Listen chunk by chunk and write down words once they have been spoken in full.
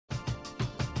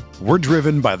We're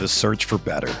driven by the search for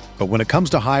better. But when it comes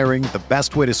to hiring, the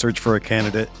best way to search for a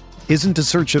candidate isn't to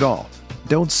search at all.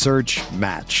 Don't search,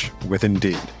 match with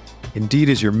Indeed. Indeed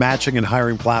is your matching and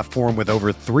hiring platform with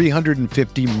over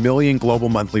 350 million global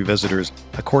monthly visitors,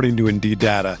 according to Indeed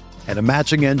data, and a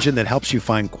matching engine that helps you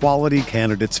find quality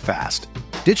candidates fast.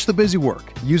 Ditch the busy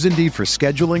work. Use Indeed for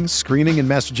scheduling, screening, and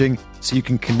messaging so you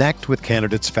can connect with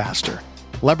candidates faster.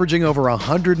 Leveraging over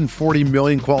 140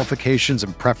 million qualifications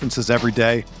and preferences every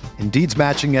day, Indeed's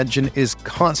matching engine is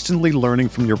constantly learning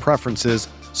from your preferences,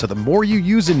 so the more you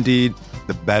use Indeed,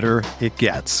 the better it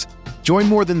gets. Join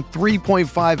more than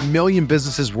 3.5 million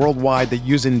businesses worldwide that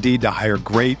use Indeed to hire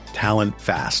great talent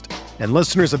fast. And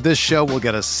listeners of this show will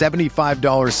get a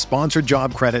 $75 sponsored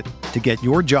job credit to get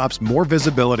your jobs more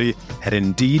visibility at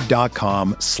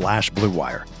Indeed.com/Blue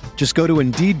Wire. Just go to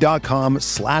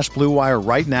Indeed.com/Blue Wire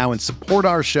right now and support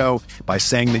our show by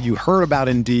saying that you heard about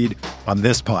Indeed on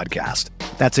this podcast.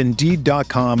 That's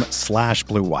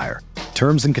Indeed.com/Blue Wire.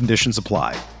 Terms and conditions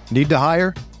apply. Need to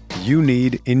hire? You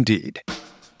need Indeed.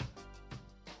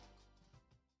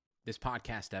 This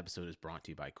podcast episode is brought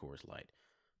to you by Coors Light.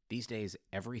 These days,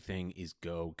 everything is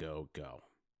go, go, go.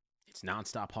 It's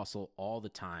nonstop hustle all the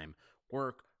time.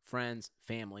 Work, friends,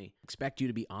 family, expect you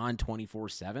to be on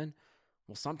 24/7.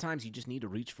 Well, sometimes you just need to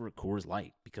reach for a Coors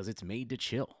Light because it's made to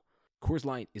chill. Coors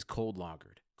Light is cold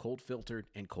lagered, cold filtered,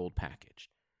 and cold packaged.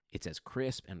 It's as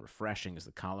crisp and refreshing as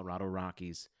the Colorado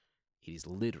Rockies. It is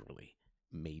literally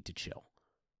made to chill.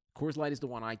 Coors Light is the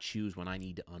one I choose when I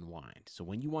need to unwind. So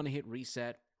when you want to hit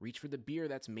reset, reach for the beer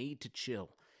that's made to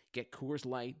chill. Get Coors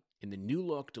Light in the new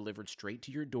look delivered straight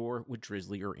to your door with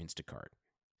Drizzly or Instacart.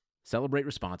 Celebrate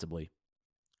responsibly.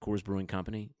 Coors Brewing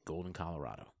Company, Golden,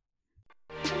 Colorado.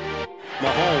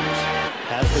 Mahomes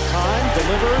has the time,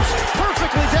 delivers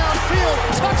perfectly downfield,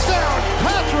 touchdown,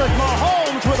 Patrick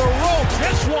Mahomes with a rope.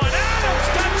 This one, Adams,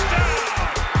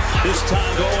 touchdown. This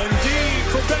time going deep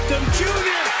for Beckham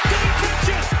Jr. Did he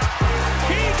catch it?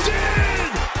 He did!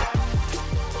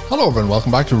 Hello everyone,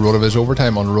 welcome back to RotoViz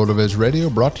Overtime on RotoViz Radio,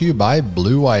 brought to you by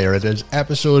Blue Wire. It is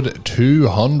episode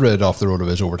 200 of the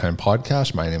RotoViz Overtime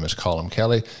podcast. My name is Colin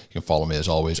Kelly. You can follow me as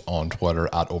always on Twitter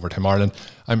at Overtime Ireland.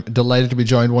 I'm delighted to be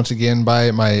joined once again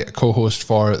by my co-host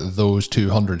for those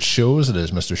 200 shows. It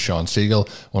is Mr. Sean Siegel,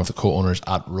 one of the co-owners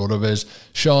at RotoViz.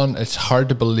 Sean, it's hard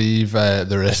to believe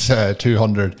there is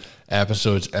 200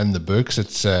 episodes in the books.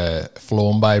 It's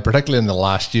flown by, particularly in the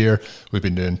last year. We've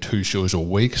been doing 2 shows a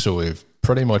week, so we've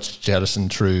pretty much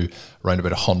jettisoned through around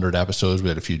about 100 episodes. We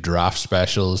had a few draft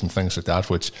specials and things like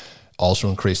that, which also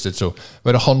increased it. So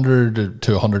about 100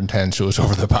 to 110 shows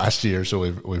over the past year. So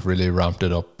we've really ramped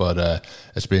it up. But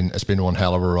it's been one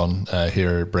hell of a run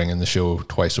here, bringing the show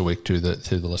twice a week to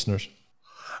the listeners.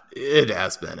 It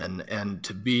has been, and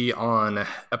to be on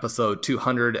episode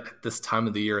 200 at this time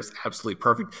of the year is absolutely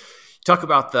perfect. Talk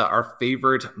about our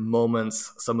favorite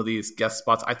moments, some of these guest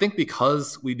spots. I think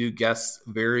because we do guests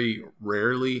very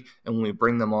rarely, and when we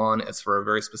bring them on, it's for a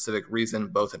very specific reason,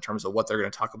 both in terms of what they're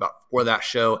going to talk about for that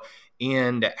show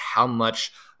and how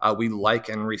much we like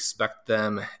and respect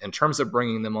them in terms of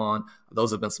bringing them on. Those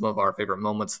have been some of our favorite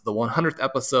moments. The 100th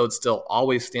episode still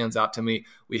always stands out to me.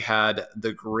 We had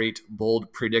the great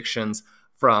bold predictions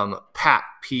from Pat,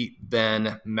 Pete,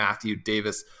 Ben, Matthew,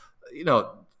 Davis. You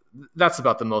know, that's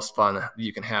about the most fun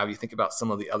you can have. You think about some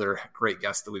of the other great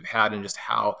guests that we've had and just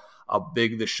how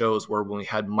big the shows were when we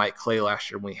had Mike Clay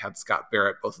last year, when we had Scott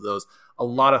Barrett, both of those. A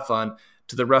lot of fun.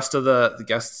 To the rest of the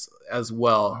guests as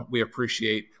well, we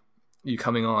appreciate you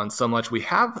coming on so much. We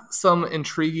have some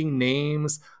intriguing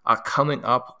names coming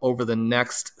up over the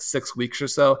next 6 weeks or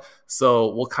so.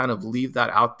 So we'll kind of leave that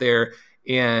out there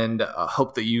and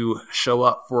hope that you show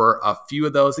up for a few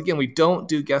of those. Again, we don't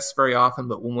do guests very often,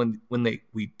 but when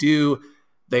we do,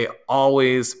 they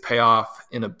always pay off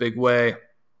in a big way.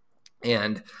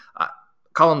 And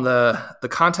Colin, the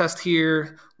contest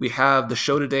here, we have the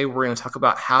show today. We're going to talk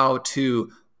about how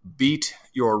to beat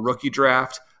your rookie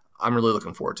draft. I'm really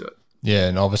looking forward to it. Yeah,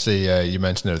 and obviously you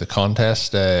mentioned there the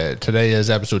contest. Today is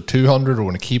episode 200. We're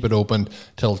going to keep it open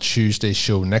till Tuesday's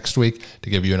show next week to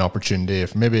give you an opportunity.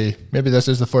 If maybe this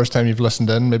is the first time you've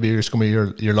listened in, maybe it's going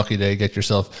to be your lucky day. Get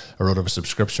yourself a RotoViz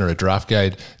subscription or a draft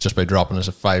guide just by dropping us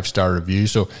a 5-star review.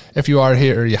 So if you are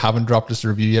here, you haven't dropped us a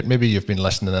review yet, maybe you've been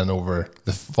listening in over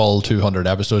the full 200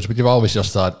 episodes, but you've always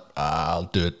just thought, I'll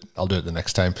do it the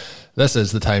next time. This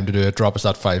is the time to do it. Drop us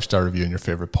that 5-star review in your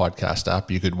favorite podcast app.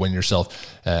 You could win yourself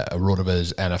a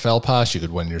RotoViz NFL pass. You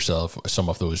could win yourself some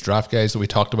of those draft guides that we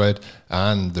talked about,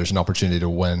 and there's an opportunity to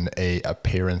win a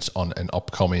appearance on an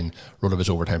upcoming RotoViz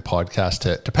Overtime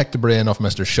podcast to pick the brain of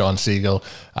Mr. Sean Siegel.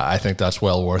 I think that's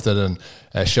well worth it. And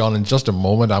Sean, in just a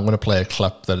moment, I'm going to play a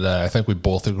clip that I think we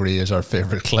both agree is our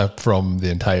favorite clip from the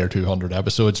entire 200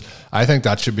 episodes. I think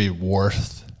that should be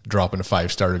worth dropping a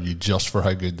 5-star review just for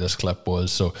how good this clip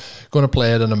was. So going to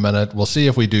play it in a minute. We'll see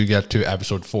if we do get to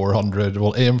episode 400.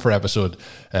 We'll aim for episode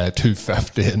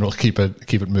 250, and we'll keep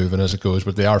it moving as it goes.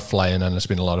 But they are flying, and it's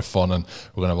been a lot of fun, and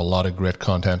we're going to have a lot of great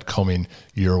content coming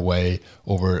your way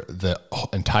over the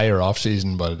entire off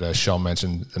season. But as Sean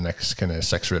mentioned, the next kind of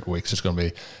 6 or 8 weeks is going to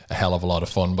be a hell of a lot of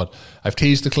fun. But I've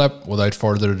teased the clip. Without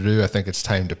further ado, I think it's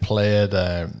time to play it.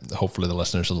 Hopefully the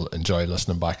listeners will enjoy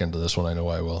listening back into this one. I know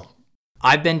I will.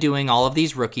 I've been doing all of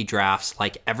these rookie drafts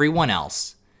like everyone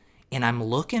else, and I'm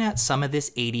looking at some of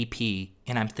this ADP,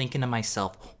 and I'm thinking to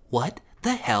myself, what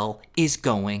the hell is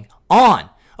going on?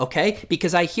 Okay?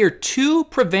 Because I hear 2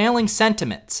 prevailing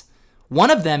sentiments. One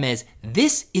of them is,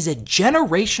 this is a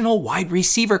generational wide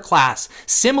receiver class,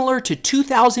 similar to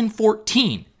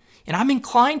 2014. And I'm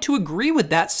inclined to agree with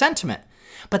that sentiment.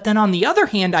 But then on the other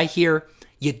hand, I hear,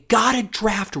 you gotta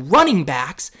draft running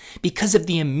backs because of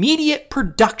the immediate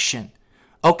production.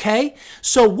 Okay?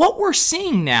 So what we're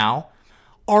seeing now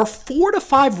are 4 to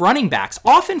 5 running backs,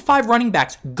 often 5 running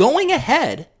backs, going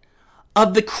ahead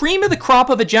of the cream of the crop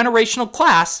of a generational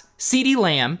class, CeeDee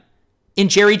Lamb and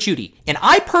Jerry Jeudy. And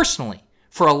I personally,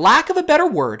 for a lack of a better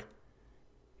word,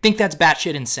 think that's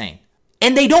batshit insane.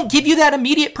 And they don't give you that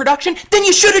immediate production, then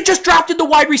you should have just drafted the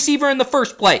wide receiver in the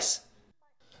first place.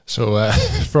 So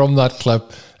from that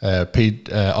clip,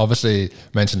 Pete obviously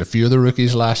mentioned a few of the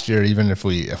rookies last year. Even if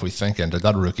we think into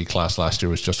that rookie class last year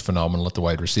was just phenomenal at the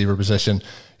wide receiver position,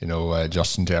 you know,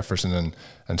 Justin Jefferson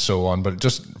and so on, but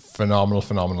just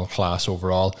phenomenal class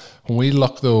overall. When we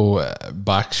look though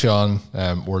back, Sean,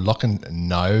 we're looking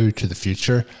now to the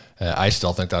future. I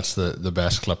still think that's the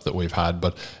best clip that we've had,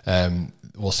 but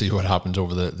we'll see what happens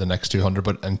over the next 200.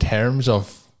 But in terms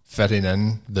of fitting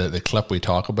in, the clip we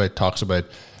talks about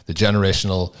the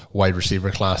generational wide receiver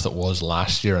class that was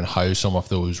last year and how some of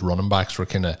those running backs were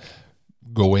kind of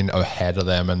going ahead of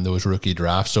them in those rookie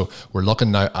drafts. So we're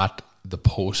looking now at the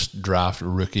post-draft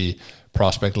rookie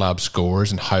prospect lab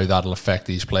scores and how that'll affect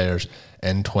these players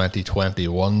in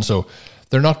 2021. So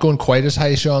they're not going quite as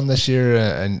high, Sean, this year,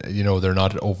 and you know they're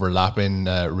not overlapping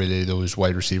really those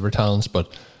wide receiver talents.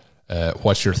 But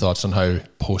what's your thoughts on how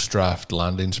post-draft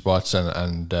landing spots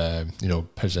and you know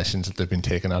positions that they've been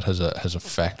taken at has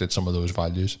affected some of those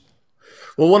values?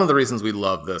 Well, one of the reasons we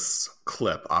love this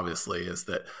clip, obviously, is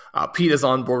that Pete is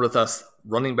on board with us.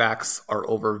 Running backs are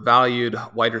overvalued.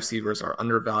 Wide receivers are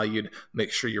undervalued.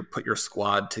 Make sure you put your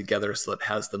squad together so it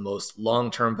has the most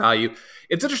long-term value.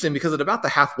 It's interesting because at about the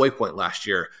halfway point last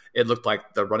year, it looked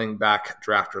like the running back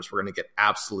drafters were going to get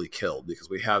absolutely killed because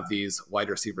we have these wide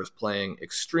receivers playing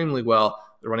extremely well.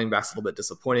 The running back's a little bit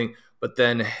disappointing. But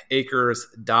then Akers,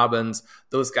 Dobbins,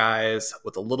 those guys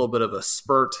with a little bit of a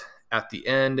spurt at the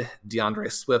end,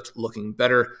 DeAndre Swift looking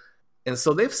better. And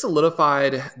so they've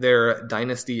solidified their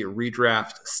dynasty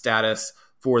redraft status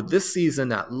for this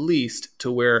season, at least,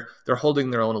 to where they're holding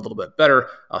their own a little bit better.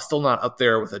 Still not up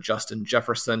there with a Justin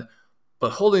Jefferson,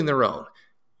 but holding their own.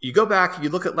 You go back, you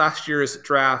look at last year's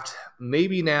draft,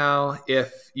 maybe now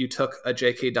if you took a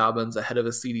J.K. Dobbins ahead of a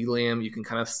CeeDee Lamb, you can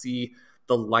kind of see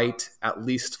the light, at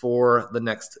least for the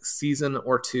next season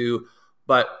or two.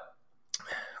 But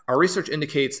our research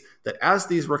indicates that as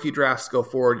these rookie drafts go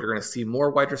forward, you're going to see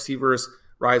more wide receivers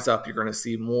rise up. You're going to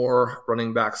see more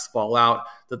running backs fall out,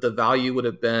 that the value would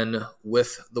have been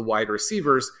with the wide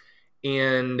receivers.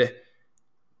 And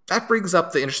that brings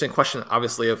up the interesting question,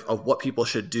 obviously, of what people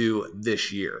should do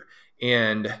this year.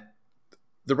 And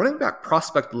the running back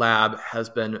prospect lab has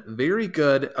been very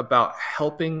good about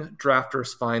helping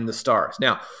drafters find the stars.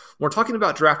 Now, we're talking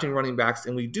about drafting running backs,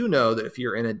 and we do know that if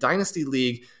you're in a dynasty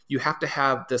league, you have to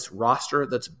have this roster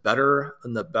that's better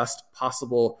than the best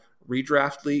possible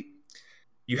redraft league.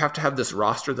 You have to have this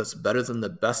roster that's better than the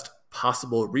best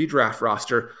possible redraft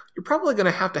roster. You're probably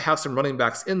going to have some running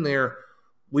backs in there.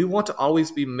 We want to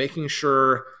always be making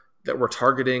sure that we're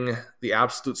targeting the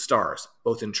absolute stars,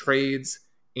 both in trades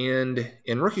and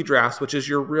in rookie drafts, which is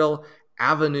your real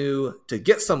avenue to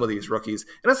get some of these rookies.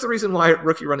 And that's the reason why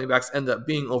rookie running backs end up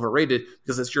being overrated,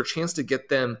 because it's your chance to get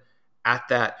them at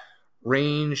that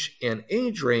range and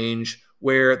age range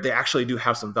where they actually do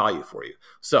have some value for you.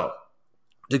 So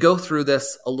to go through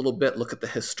this a little bit, look at the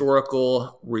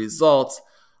historical results,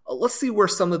 let's see where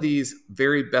some of these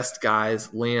very best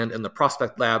guys land in the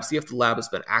prospect lab, see if the lab has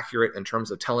been accurate in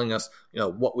terms of telling us,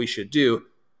 what we should do.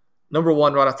 Number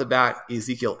 1, right off the bat,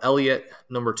 Ezekiel Elliott.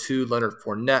 Number 2, Leonard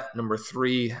Fournette. Number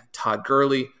 3, Todd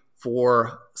Gurley.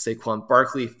 4, Saquon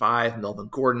Barkley. 5, Melvin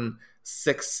Gordon.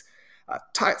 6,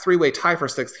 three-way tie for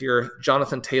 6th here,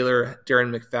 Jonathan Taylor,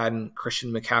 Darren McFadden,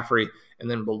 Christian McCaffrey. And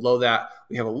then below that,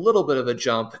 we have a little bit of a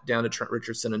jump down to Trent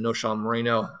Richardson and Noshawn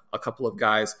Moreno, a couple of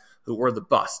guys who were the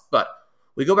bust. But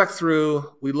we go back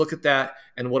through, we look at that,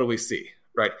 and what do we see,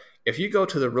 right? If you go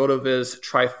to the RotoViz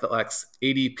Triflex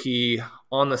ADP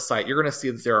on the site, you're going to see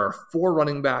that there are 4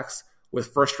 running backs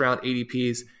with first-round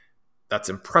ADPs. That's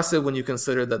impressive when you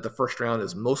consider that the first round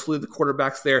is mostly the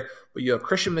quarterbacks there. But you have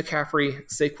Christian McCaffrey,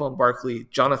 Saquon Barkley,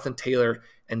 Jonathan Taylor,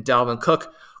 and Dalvin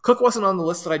Cook. Cook wasn't on the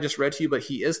list that I just read to you, but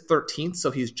he is 13th,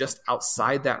 so he's just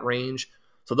outside that range.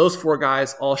 So those 4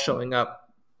 guys all showing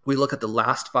up. We look at the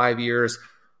last 5 years.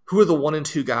 Who are the 1 and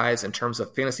 2 guys in terms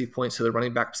of fantasy points to the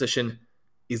running back position?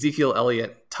 Ezekiel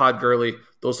Elliott, Todd Gurley.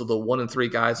 Those are the 1 and 3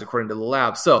 guys according to the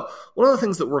lab. So one of the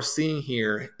things that we're seeing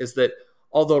here is that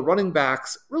although running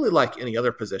backs, really like any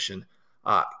other position,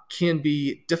 can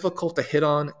be difficult to hit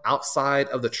on outside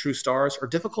of the true stars, or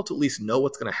difficult to at least know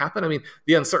what's going to happen. I mean,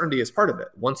 the uncertainty is part of it.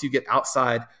 Once you get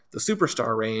outside the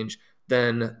superstar range,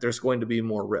 then there's going to be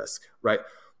more risk, right?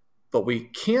 But we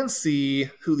can see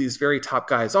who these very top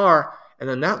guys are, and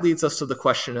then that leads us to the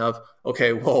question of,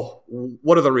 okay, well,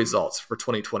 what are the results for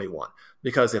 2021?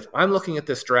 Because if I'm looking at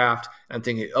this draft and I'm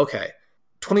thinking, okay,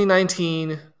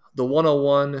 2019, the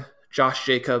 101, Josh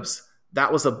Jacobs,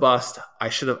 that was a bust. I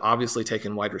should have obviously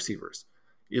taken wide receivers.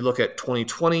 You look at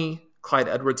 2020, Clyde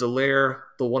Edwards-Helaire,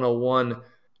 the 101.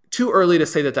 Too early to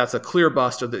say that that's a clear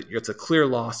bust or that it's a clear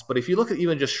loss. But if you look at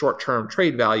even just short-term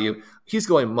trade value, he's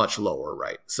going much lower,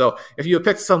 right? So if you had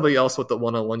picked somebody else with the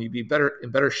 101, you'd be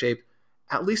in better shape,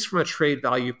 at least from a trade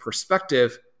value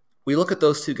perspective. We look at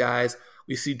those 2 guys.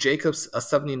 We see Jacobs a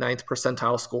 79th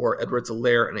percentile score,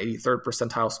 Edwards-Helaire an 83rd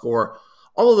percentile score.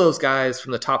 All of those guys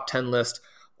from the top 10 list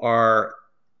are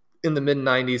in the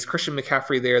mid-90s. Christian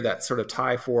McCaffrey there, that sort of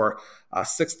tie for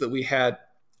 6th that we had,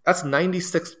 that's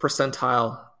 96th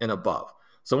percentile and above.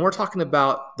 So when we're talking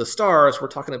about the stars, we're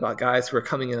talking about guys who are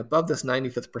coming in above this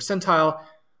 95th percentile.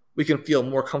 We can feel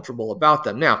more comfortable about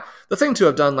them. Now, the thing to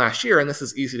have done last year, and this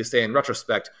is easy to say in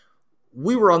retrospect,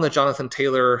 we were on the Jonathan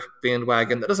Taylor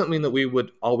bandwagon. That doesn't mean that we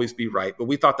would always be right, but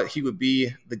we thought that he would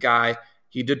be the guy.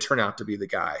 He did turn out to be the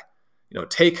guy.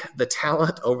 Take the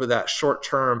talent over that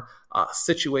short-term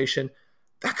situation.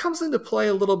 That comes into play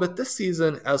a little bit this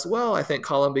season as well, I think,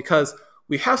 Colin, because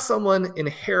we have someone in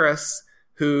Harris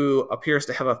who appears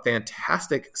to have a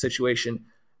fantastic situation,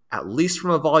 at least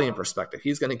from a volume perspective.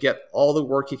 He's going to get all the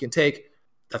work he can take.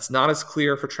 That's not as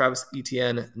clear for Travis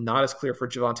Etienne, not as clear for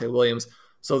Javonte Williams.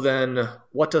 So then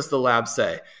what does the lab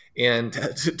say? And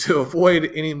to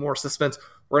avoid any more suspense,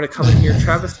 we're going to come in here.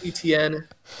 Travis Etienne,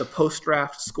 the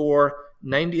post-draft score,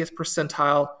 90th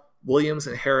percentile. Williams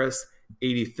and Harris,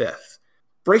 85th.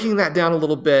 Breaking that down a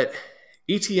little bit,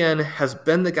 Etienne has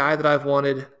been the guy that I've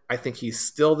wanted. I think he's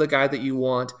still the guy that you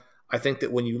want. I think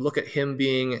that when you look at him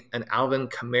being an Alvin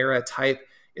Kamara type,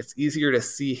 it's easier to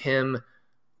see him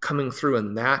coming through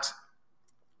in that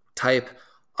type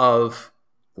of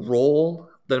role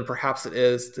than perhaps it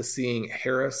is to seeing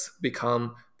Harris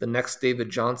become the next David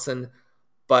Johnson.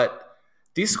 But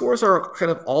these scores are kind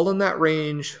of all in that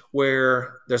range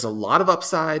where there's a lot of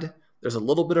upside, there's a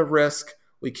little bit of risk.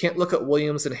 We can't look at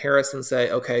Williams and Harris and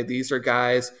say, okay, these are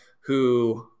guys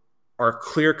who are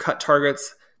clear-cut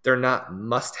targets. They're not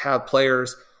must-have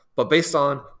players. But based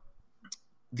on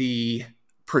the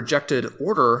projected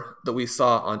order that we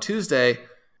saw on Tuesday,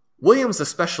 Williams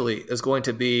especially is going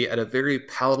to be at a very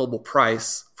palatable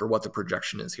price for what the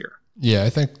projection is here. Yeah, I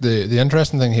think the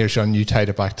interesting thing here, Sean, you tied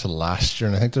it back to last year,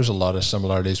 and I think there's a lot of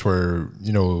similarities where,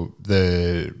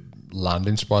 the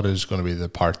landing spot is going to be the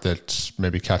part that's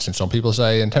maybe catching some people's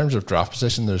eye. In terms of draft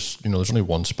position, there's only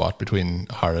one spot between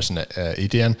Harris and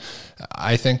Etienne.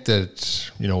 I think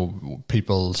that,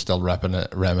 people still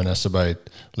reminisce about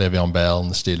Le'Veon Bell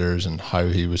and the Steelers and how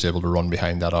he was able to run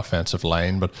behind that offensive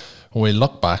line. But when we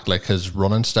look back, his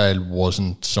running style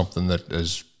wasn't something that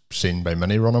is seen by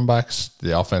many running backs.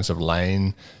 The offensive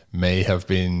line may have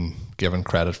been given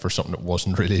credit for something that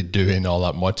wasn't really doing all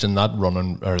that much, and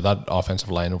that offensive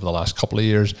line over the last couple of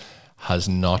years has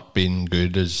not been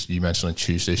good, as you mentioned on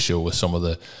Tuesday's show, with some of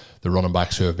the running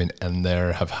backs who have been in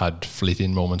there have had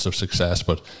fleeting moments of success,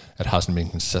 but it hasn't been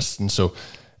consistent. So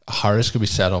Harris could be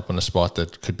set up in a spot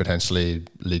that could potentially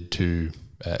lead to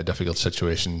a difficult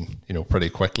situation, pretty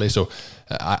quickly. So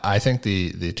I think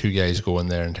the two guys going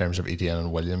there in terms of Etienne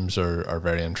and Williams are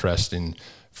very interesting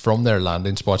from their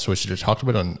landing spots, which you talked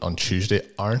about on Tuesday.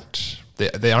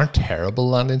 They aren't terrible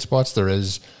landing spots. There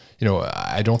is,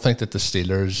 I don't think that the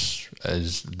Steelers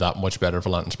is that much better of a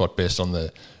landing spot based on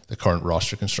the current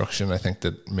roster construction. I think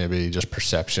that maybe just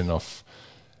perception of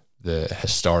the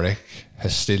historic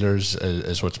Steelers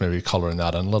is what's maybe colouring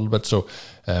that in a little bit. So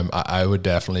I would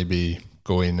definitely be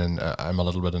going, and I'm a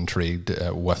little bit intrigued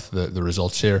with the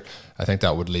results here. I think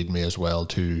that would lead me as well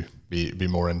to be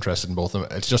more interested in both of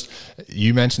them. It's just,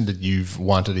 you mentioned that you've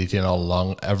wanted Etienne all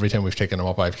along. Every time we've taken him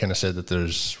up, I've kind of said that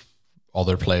there's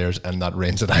other players in that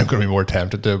range that I'm going to be more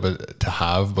tempted to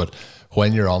have. But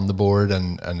when you're on the board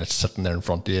and it's sitting there in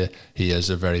front of you, he is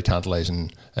a very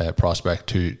tantalizing prospect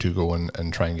to go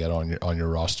and try and get on your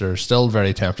roster. Still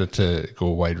very tempted to go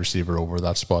wide receiver over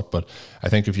that spot, but I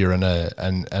think if you're in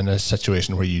a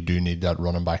situation where you do need that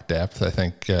running back depth, I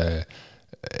think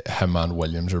him and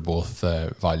Williams are both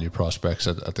value prospects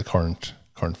at the current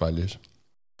values.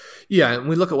 Yeah, and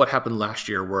we look at what happened last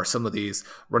year where some of these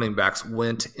running backs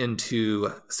went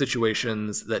into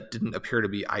situations that didn't appear to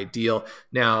be ideal.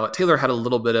 Now, Taylor had a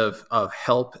little bit of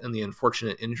help in the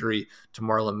unfortunate injury to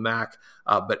Marlon Mack,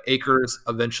 but Akers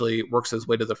eventually works his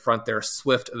way to the front there.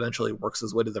 Swift eventually works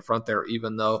his way to the front there,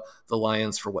 even though the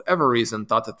Lions, for whatever reason,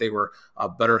 thought that they were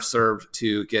better served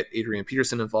to get Adrian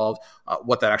Peterson involved.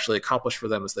 What that actually accomplished for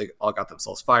them is they all got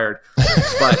themselves fired.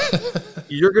 But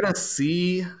you're going to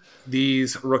see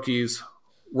these rookies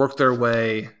work their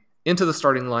way into the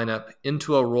starting lineup,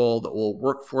 into a role that will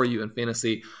work for you in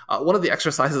fantasy. One of the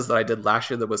exercises that I did last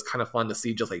year that was kind of fun to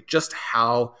see just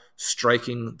how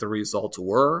striking the results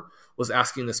were was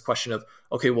asking this question of,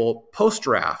 okay, well,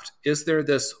 post-draft, is there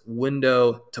this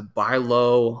window to buy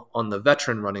low on the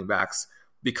veteran running backs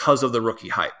because of the rookie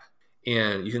hype?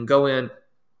 And you can go in,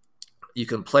 you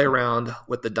can play around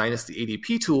with the Dynasty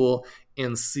ADP tool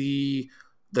and see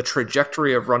the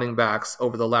trajectory of running backs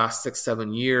over the last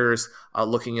 6-7 years,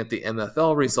 looking at the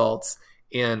MFL results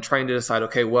and trying to decide,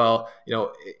 okay, well,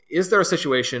 is there a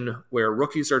situation where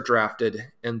rookies are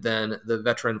drafted and then the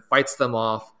veteran fights them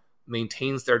off,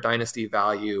 maintains their dynasty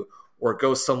value, or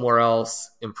goes somewhere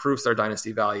else, improves their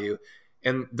dynasty value?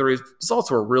 And the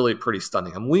results were really pretty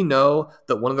stunning. And we know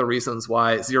that one of the reasons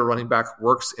why zero running back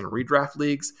works in redraft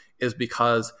leagues is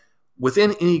because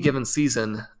within any given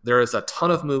season, there is a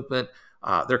ton of movement.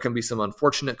 There can be some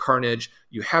unfortunate carnage.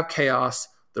 You have chaos.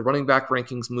 The running back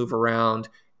rankings move around,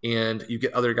 and you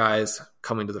get other guys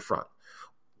coming to the front.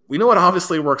 We know it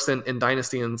obviously works in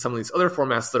Dynasty and some of these other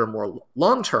formats that are more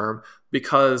long-term,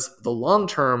 because the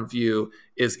long-term view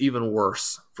is even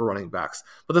worse for running backs.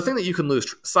 But the thing that you can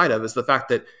lose sight of is the fact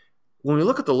that when we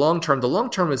look at the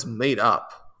long-term is made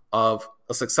up of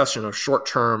a succession of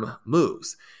short-term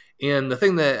moves. And the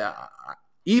thing that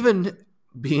even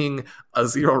being a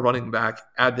zero running back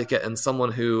advocate and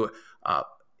someone who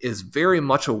is very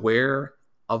much aware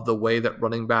of the way that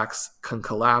running backs can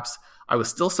collapse, I was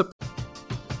still surprised.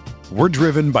 We're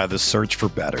driven by the search for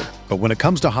better. But when it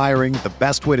comes to hiring, the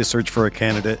best way to search for a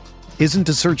candidate isn't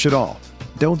to search at all.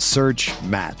 Don't search,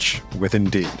 match with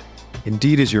Indeed.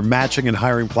 Indeed is your matching and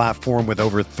hiring platform with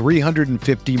over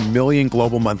 350 million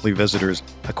global monthly visitors,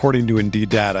 according to Indeed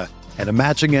data, and a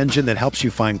matching engine that helps you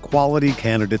find quality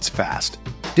candidates fast.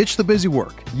 Ditch the busy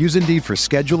work. Use Indeed for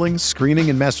scheduling, screening,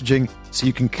 and messaging so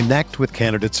you can connect with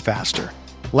candidates faster.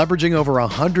 Leveraging over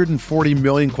 140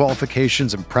 million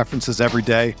qualifications and preferences every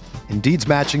day, Indeed's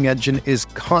matching engine is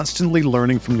constantly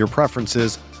learning from your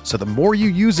preferences, so the more you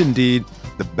use Indeed,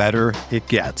 the better it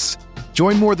gets.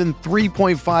 Join more than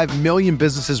 3.5 million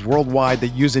businesses worldwide that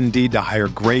use Indeed to hire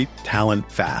great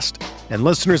talent fast. And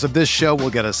listeners of this show will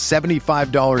get a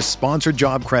 $75 sponsored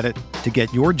job credit to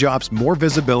get your jobs more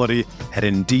visibility at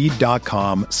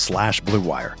Indeed.com/Blue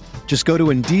Wire. Just go to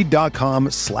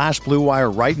Indeed.com/Blue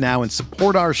Wire right now and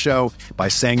support our show by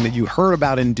saying that you heard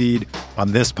about Indeed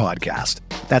on this podcast.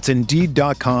 That's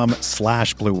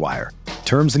Indeed.com/Blue Wire.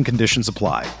 Terms and conditions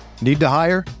apply. Need to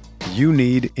hire? You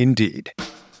need Indeed.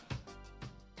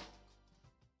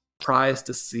 Surprised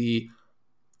to see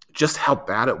just how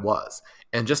bad it was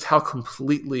and just how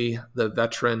completely the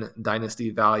veteran dynasty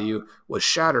value was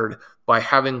shattered by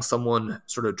having someone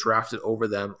sort of drafted over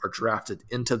them or drafted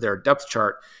into their depth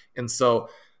chart. And so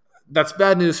that's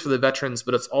bad news for the veterans,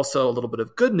 but it's also a little bit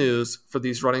of good news for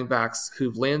these running backs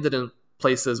who've landed in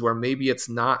places where maybe it's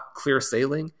not clear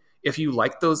sailing. If you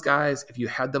like those guys, if you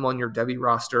had them on your Devy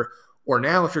roster, or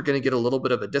now if you're going to get a little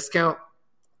bit of a discount,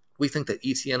 we think that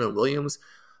Etienne and Williams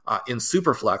in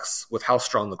Superflex, with how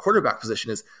strong the quarterback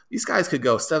position is, these guys could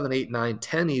go 7, 8, 9,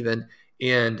 10 even,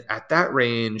 And at that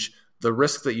range, the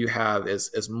risk that you have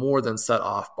is more than set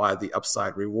off by the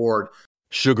upside reward.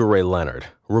 Sugar Ray Leonard,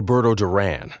 Roberto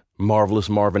Duran, Marvelous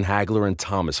Marvin Hagler, and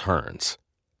Thomas Hearns.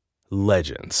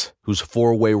 Legends, whose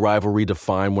four-way rivalry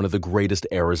defined one of the greatest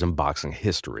eras in boxing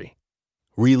history.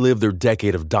 Relive their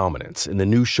decade of dominance in the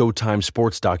new Showtime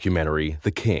sports documentary,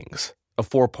 The Kings, a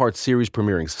 4-part series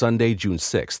premiering Sunday, June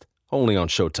 6th, only on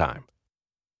Showtime.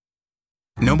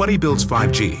 Nobody builds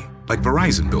 5G like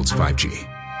Verizon builds 5G,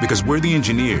 because we're the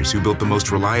engineers who built the most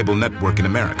reliable network in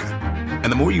America. And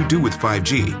the more you do with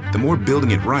 5G, the more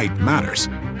building it right matters.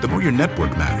 The more your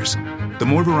network matters. The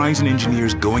more Verizon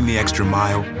engineers going the extra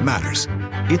mile matters.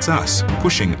 It's us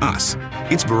pushing us.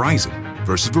 It's Verizon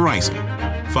versus Verizon.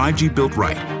 5G built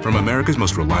right from America's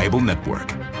most reliable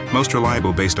network. Most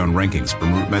reliable based on rankings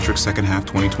from RootMetrics second half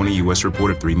 2020 U.S.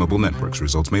 report of 3 mobile networks.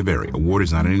 Results may vary. Award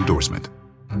is not an endorsement.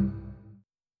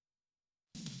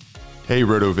 Hey,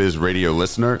 RotoViz radio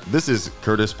listener. This is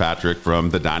Curtis Patrick from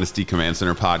the Dynasty Command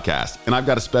Center podcast, and I've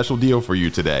got a special deal for you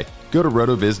today. Go to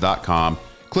rotoviz.com,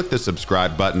 click the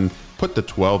subscribe button, put the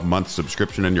 12-month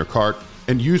subscription in your cart,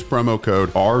 and use promo code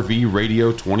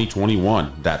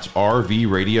RVRadio2021. That's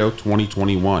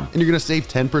RVRadio2021, and you're going to save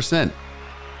 10%.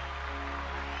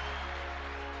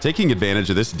 Taking advantage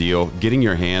of this deal, getting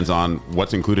your hands on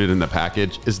what's included in the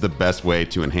package is the best way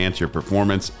to enhance your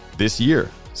performance this year.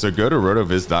 So go to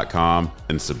rotoviz.com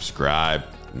and subscribe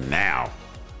now.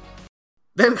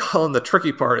 Then, Colin, the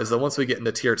tricky part is that once we get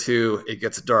into tier 2, it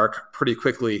gets dark pretty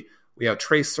quickly. We have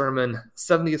Trey Sermon,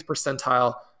 70th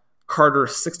percentile, Carter,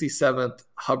 67th,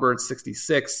 Hubbard,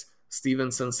 66th,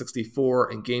 Stevenson,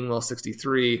 64, and Gainwell,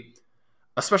 63.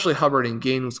 Especially Hubbard and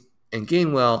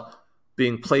Gainwell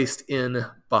being placed in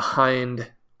behind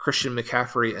Christian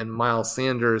McCaffrey and Miles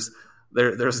Sanders.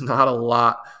 There's not a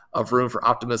lot of room for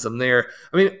optimism there.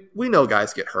 I mean, we know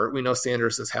guys get hurt. We know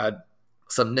Sanders has had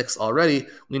some nicks already.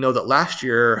 We know that last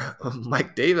year,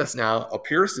 Mike Davis now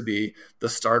appears to be the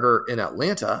starter in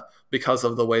Atlanta because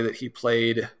of the way that he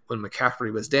played when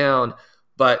McCaffrey was down.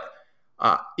 But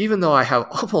even though I have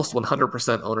almost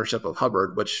 100% ownership of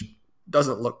Hubbard, which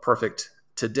doesn't look perfect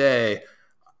today,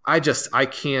 I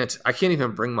can't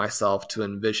even bring myself to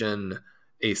envision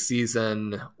a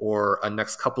season or a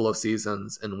next couple of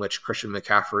seasons in which Christian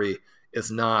McCaffrey is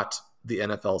not the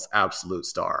NFL's absolute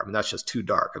star. I mean, that's just too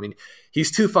dark. I mean, he's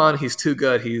too fun. He's too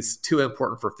good. He's too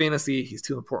important for fantasy. He's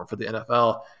too important for the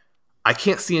NFL. I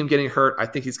can't see him getting hurt. I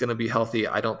think he's going to be healthy.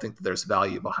 I don't think that there's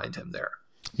value behind him there.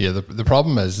 Yeah, the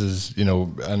problem is, you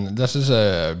know, and this is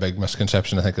a big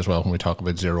misconception, I think, as well, when we talk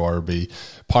about zero RB.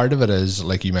 Part of it is,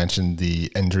 like you mentioned,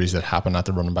 the injuries that happen at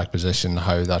the running back position,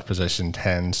 how that position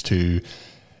tends to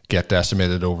get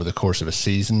decimated over the course of a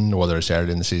season, whether it's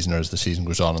early in the season or as the season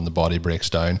goes on and the body breaks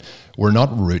down. We're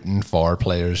not rooting for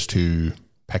players to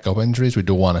pick up injuries. We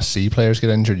don't want to see players get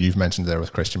injured. You've mentioned there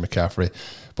with Christian McCaffrey,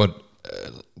 but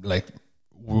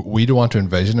we don't want to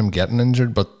envision him getting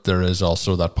injured, but there is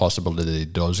also that possibility that he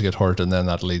does get hurt, and then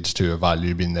that leads to a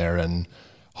value being there in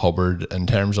Hubbard. In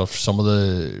terms of some of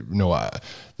the, you know,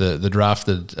 the draft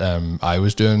that I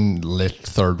was doing, late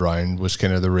third round was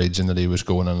kind of the region that he was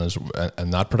going in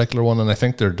in that particular one, and I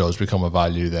think there does become a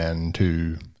value then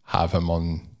to have him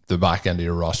on the back end of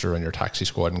your roster and your taxi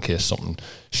squad in case something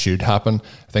should happen.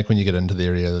 I think when you get into the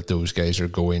area that those guys are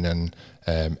going in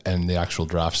the actual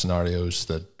draft scenarios,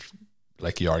 that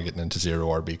like you are getting into zero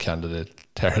RB candidate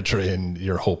territory and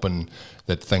you're hoping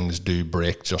that things do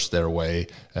break just their way.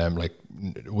 Like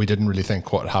we didn't really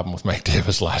think what happened with Mike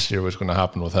Davis last year was going to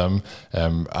happen with him.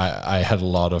 I had a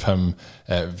lot of him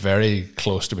very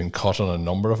close to being cut on a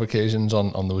number of occasions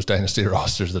on those dynasty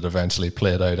rosters that eventually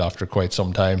played out after quite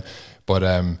some time.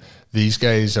 But these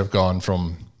guys have gone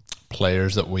from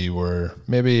players that we were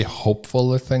maybe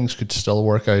hopeful that things could still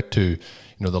work out to, you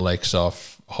know, the likes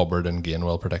of Hubbard and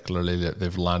Gainwell particularly.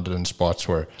 They've landed in spots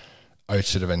where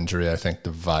outside of injury, I think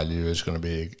the value is going to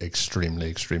be extremely,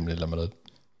 extremely limited.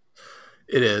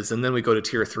 It is. And then we go to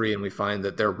tier 3 and we find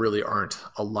that there really aren't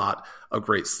a lot of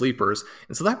great sleepers.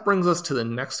 And so that brings us to the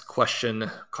next question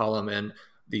column and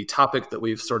the topic that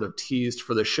we've sort of teased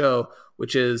for the show,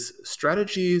 which is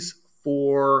strategies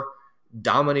for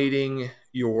dominating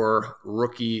your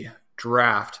rookie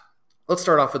draft. Let's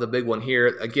start off with a big one here.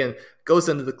 Again, goes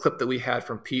into the clip that we had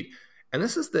from Pete. And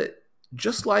this is that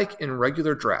just like in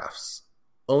regular drafts,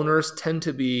 owners tend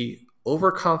to be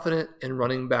overconfident in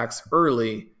running backs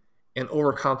early and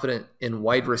overconfident in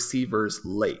wide receivers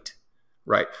late,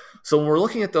 right? So when we're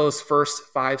looking at those first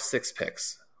 5-6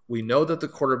 picks, we know that the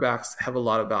quarterbacks have a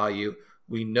lot of value.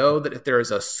 We know that if there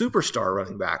is a superstar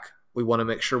running back, we want to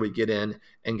make sure we get in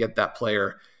and get that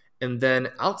player. And then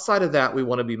outside of that, we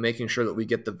want to be making sure that we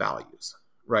get the values,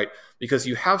 right? Because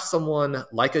you have someone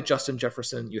like a Justin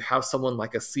Jefferson, you have someone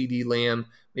like a CeeDee Lamb,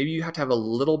 maybe you have to have a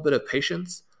little bit of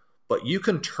patience, but you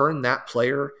can turn that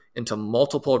player into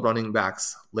multiple running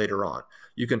backs later on.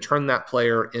 You can turn that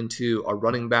player into a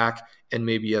running back and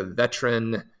maybe a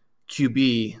veteran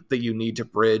QB that you need to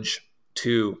bridge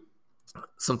to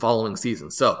some following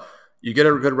seasons. So you get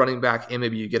a good running back and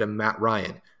maybe you get a Matt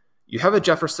Ryan. You have a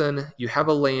Jefferson, you have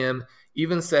a Lamb,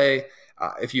 even say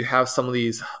if you have some of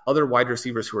these other wide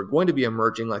receivers who are going to be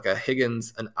emerging like a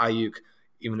Higgins, an Ayuk,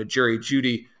 even a Jerry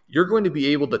Jeudy, you're going to be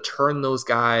able to turn those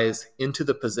guys into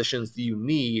the positions that you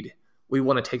need. We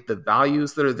want to take the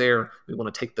values that are there. We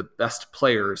want to take the best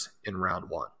players in round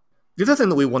one. The other thing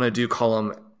that we want to do,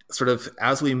 Colm, sort of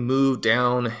as we move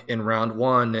down in round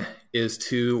one, is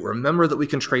to remember that we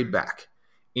can trade back.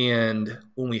 And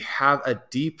when we have a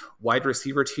deep wide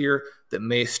receiver tier that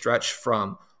may stretch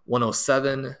from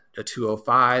 107 to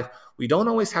 205, we don't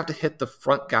always have to hit the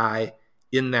front guy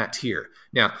in that tier.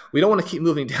 Now, we don't want to keep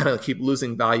moving down and keep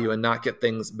losing value and not get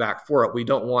things back for it. We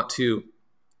don't want to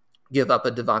give up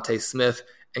a Devontae Smith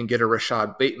and get a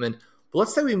Rashad Bateman. But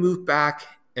let's say we move back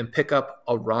and pick up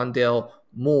a Rondale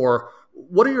Moore.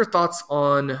 What are your thoughts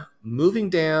on moving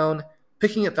down,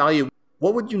 picking up value?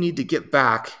 What would you need to get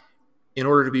back in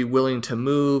order to be willing to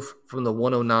move from the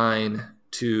 109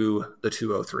 to the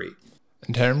 203?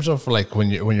 In terms of like when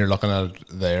you're looking at it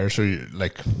there, so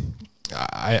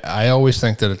I always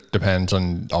think that it depends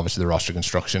on obviously the roster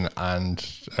construction, and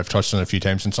I've touched on it a few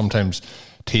times, and sometimes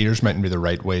tiers mightn't be the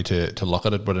right way to look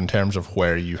at it, but in terms of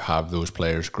where you have those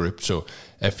players grouped, so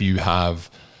if you have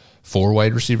 4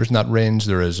 wide receivers in that range,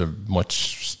 there is a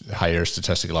much higher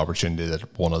statistical opportunity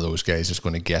that one of those guys is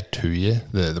going to get to you.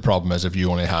 The problem is if you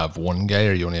only have 1 guy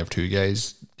or you only have 2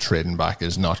 guys, trading back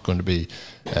is not going to be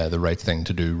the right thing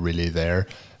to do really there.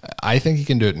 I think you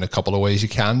can do it in a couple of ways. You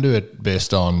can do it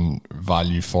based on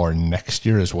value for next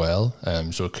year as well.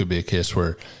 So it could be a case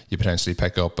where you potentially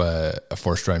pick up a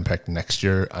first round pick next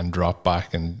year and drop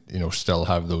back and still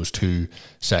have those 2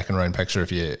 second round picks. Or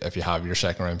if you have your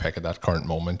second round pick at that current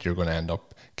moment, you're going to end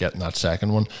up getting that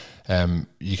second one.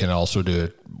 You can also do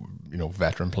it,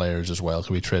 veteran players as well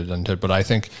can be traded into it. But I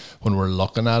think when we're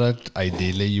looking at it,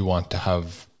 ideally you want to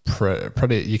have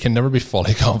pretty, you can never be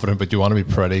fully confident, but you want to be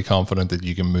pretty confident that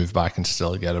you can move back and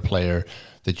still get a player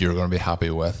that you're going to be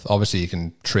happy with. Obviously you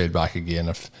can trade back again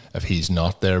if he's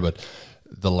not there, but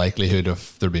the likelihood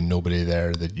of there being nobody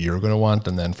there that you're going to want,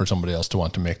 and then for somebody else to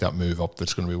want to make that move up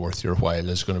that's going to be worth your while,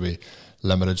 is going to be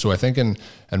limited. So I think in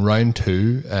round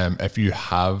 2, if you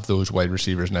have those wide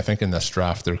receivers, and I think in this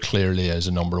draft there clearly is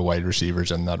a number of wide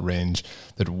receivers in that range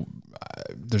that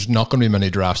there's not going to be many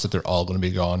drafts that they're all going to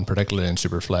be gone, particularly in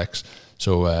Superflex.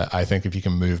 So I think if you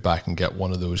can move back and get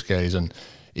one of those guys and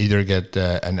either get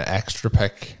an extra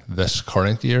pick this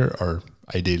current year, or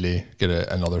ideally get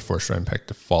another first round pick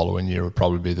the following year, would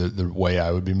probably be the way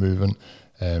I would be moving.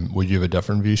 Would you have a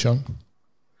different view, Sean?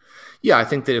 Yeah, I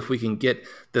think that if we can get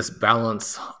this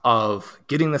balance of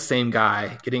getting the same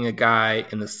guy, getting a guy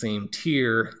in the same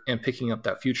tier, and picking up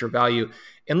that future value,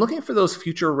 and looking for those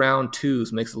future round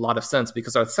 2s makes a lot of sense,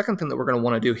 because our second thing that we're going to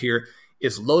want to do here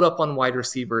is load up on wide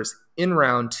receivers in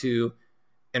round 2.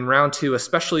 And round 2,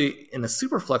 especially in the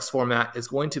Superflex format, is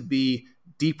going to be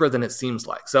deeper than it seems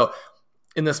like. So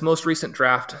in this most recent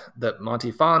draft that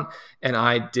Monty Fon and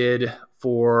I did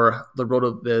for the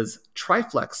RotoViz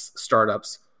Triflex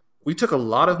startups, we took a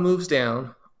lot of moves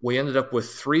down. We ended up with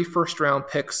 3 first-round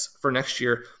picks for next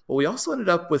year, but we also ended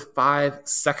up with 5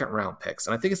 second-round picks.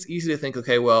 And I think it's easy to think,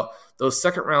 okay, well, those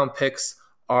second-round picks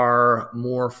are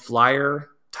more flyer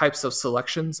types of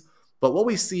selections. But what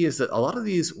we see is that a lot of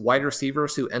these wide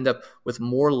receivers who end up with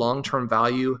more long-term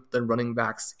value than running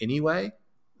backs anyway,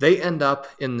 they end up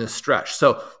in this stretch.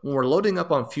 So when we're loading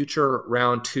up on future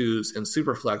round 2s in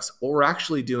Superflex, what we're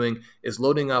actually doing is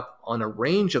loading up on a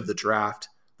range of the draft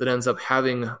that ends up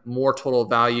having more total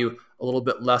value, a little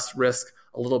bit less risk,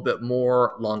 a little bit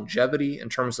more longevity in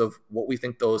terms of what we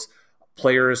think those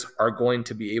players are going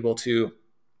to be able to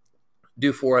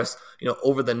do for us,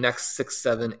 over the next 6,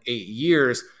 7, 8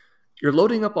 years. You're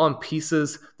loading up on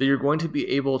pieces that you're going to be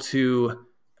able to,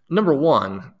 number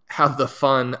one, have the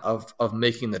fun of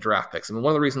making the draft picks. I mean,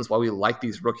 one of the reasons why we like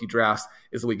these rookie drafts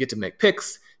is that we get to make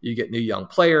picks, you get new young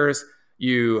players,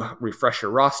 you refresh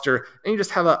your roster, and you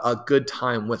just have a good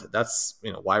time with it. That's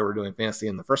why we're doing fantasy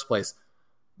in the first place.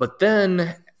 But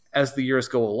then as the years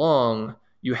go along,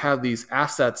 you have these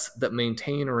assets that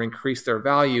maintain or increase their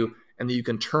value and that you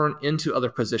can turn into other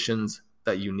positions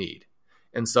that you need.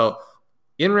 And so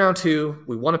in round 2,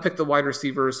 we want to pick the wide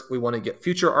receivers. We want to get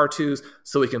future R2s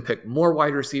so we can pick more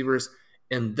wide receivers.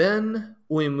 And then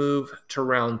when we move to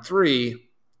round 3,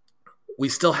 we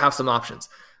still have some options.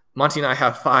 Monty and I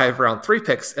have 5 round 3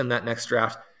 picks in that next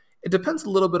draft. It depends a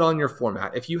little bit on your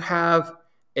format. If you have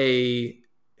a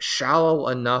shallow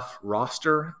enough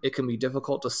roster, it can be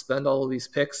difficult to spend all of these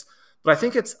picks. But I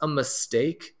think it's a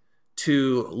mistake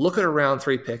to look at a round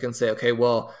 3 pick and say, okay,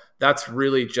 well, that's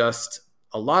really just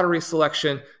a lottery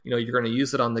selection. You're going to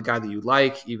use it on the guy that you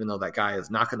like, even though that guy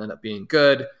is not going to end up being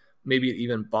good. Maybe it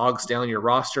even bogs down your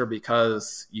roster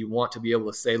because you want to be able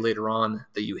to say later on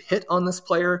that you hit on this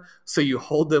player. So you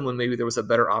hold them when maybe there was a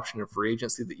better option of free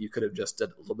agency that you could have just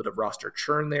did a little bit of roster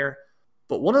churn there.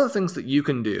 But one of the things that you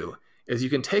can do is you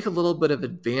can take a little bit of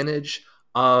advantage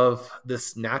of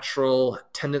this natural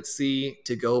tendency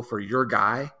to go for your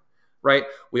guy, right?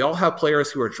 We all have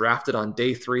players who are drafted on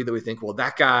day 3 that we think, well,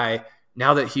 that guy,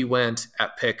 now that he went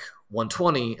at pick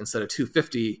 120 instead of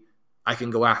 250, I can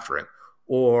go after him.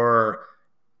 Or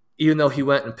even though he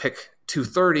went and pick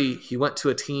 230, he went to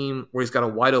a team where he's got a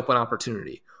wide open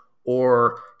opportunity.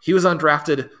 Or he was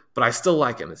undrafted, but I still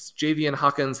like him. It's Javian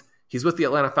Hawkins. He's with the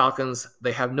Atlanta Falcons.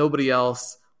 They have nobody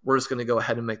else. We're just going to go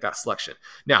ahead and make that selection.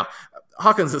 Now,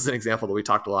 Hawkins is an example that we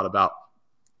talked a lot about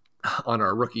on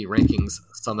our rookie rankings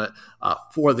summit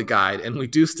for the guide, and we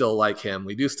do still like him.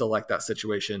 We do still like that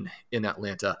situation in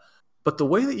Atlanta. But the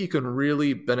way that you can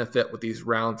really benefit with these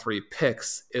round 3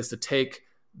 picks is to take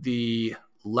the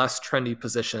less trendy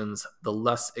positions, the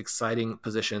less exciting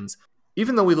positions.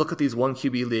 Even though we look at these 1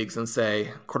 QB leagues and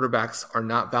say quarterbacks are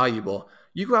not valuable,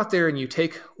 you go out there and you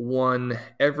take one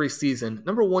every season.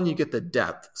 Number one, you get the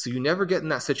depth. So you never get in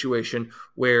that situation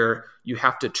where you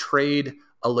have to trade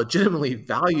a legitimately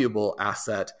valuable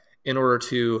asset in order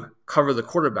to cover the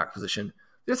quarterback position.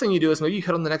 The other thing you do is maybe you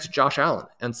hit on the next Josh Allen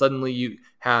and suddenly you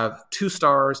have 2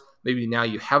 stars. Maybe now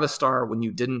you have a star when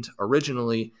you didn't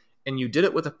originally, and you did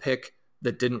it with a pick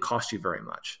that didn't cost you very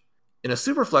much. In a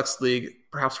Superflex league,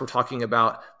 perhaps we're talking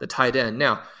about the tight end.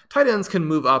 Now, tight ends can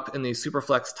move up in these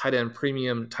Superflex tight end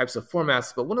premium types of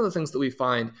formats, but one of the things that we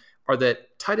find are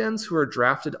that tight ends who are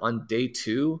drafted on day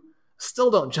 2 still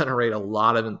don't generate a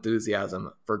lot of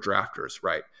enthusiasm for drafters,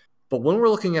 right? But when we're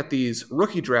looking at these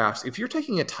rookie drafts, if you're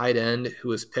taking a tight end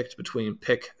who is picked between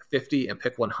pick 50 and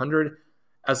pick 100,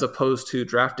 as opposed to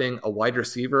drafting a wide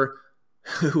receiver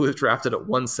who was drafted at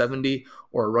 170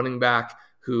 or a running back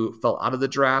who fell out of the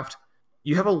draft,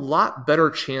 you have a lot better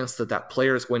chance that that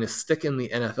player is going to stick in the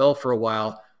NFL for a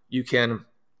while. You can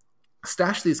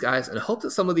stash these guys and hope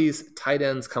that some of these tight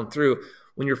ends come through.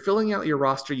 When you're filling out your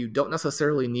roster, you don't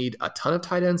necessarily need a ton of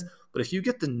tight ends, but if you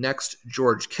get the next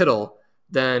George Kittle,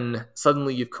 then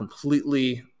suddenly you've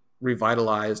completely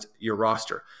revitalized your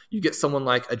roster. You get someone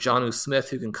like a Jonnu Smith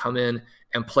who can come in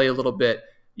and play a little bit,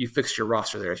 you fix your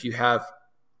roster there. If you have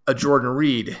a Jordan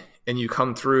Reed and you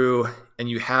come through and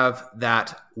you have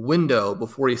that window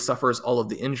before he suffers all of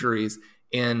the injuries,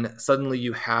 and suddenly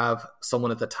you have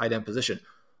someone at the tight end position.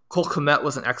 Cole Kmet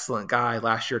was an excellent guy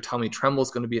last year. Tommy Tremble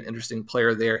is going to be an interesting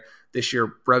player there. This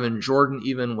year, Brevin Jordan,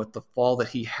 even with the fall that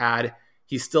he had,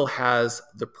 he still has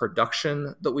the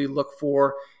production that we look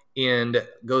for and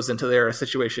goes into their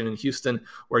situation in Houston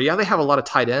where, yeah, they have a lot of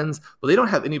tight ends, but they don't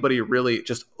have anybody really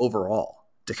just overall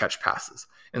to catch passes.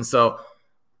 And so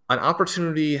an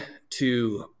opportunity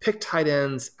to pick tight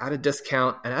ends at a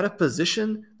discount and at a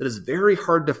position that is very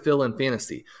hard to fill in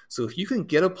fantasy. So if you can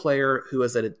get a player who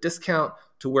is at a discount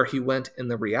to where he went in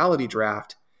the reality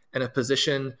draft and a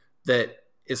position that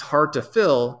is hard to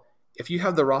fill, if you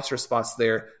have the roster spots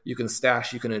there, you can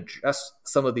stash, you can address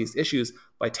some of these issues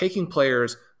by taking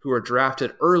players who are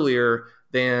drafted earlier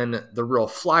than the real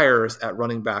flyers at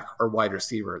running back or wide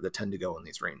receiver that tend to go in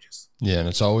these ranges. Yeah, and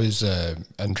it's always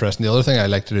interesting. The other thing I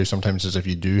like to do sometimes is if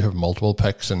you do have multiple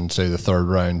picks in, say, the 3rd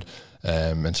round,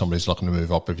 and somebody's looking to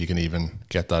move up, if you can even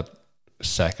get that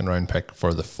 2nd round pick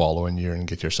for the following year and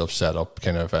get yourself set up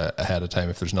kind of ahead of time.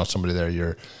 If there's not somebody there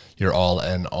you're all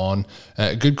in on.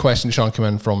 Good question, Sean, came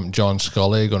in from John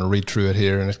Scully. Going to read through it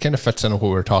here, and it kind of fits in with what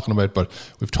we were talking about, but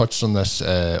we've touched on this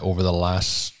over the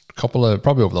last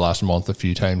probably over the last month a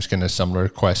few times, kind of similar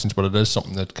questions, but it is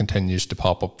something that continues to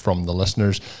pop up from the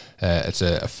listeners. It's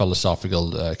a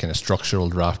philosophical kind of structural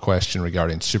draft question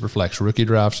regarding Superflex rookie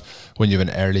drafts. When you have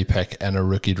an early pick in a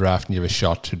rookie draft and you have a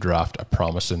shot to draft a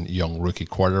promising young rookie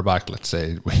quarterback, let's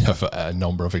say we have a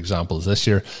number of examples this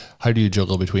year, how do you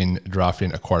juggle between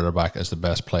drafting a quarterback as the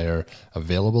best player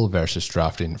available versus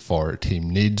drafting for team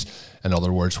needs? In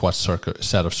other words, what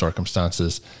set of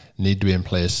circumstances need to be in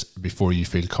place before you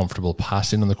feel comfortable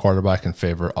passing on the quarterback in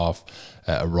favor of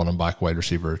a running back, wide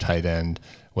receiver, or tight end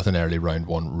with an early round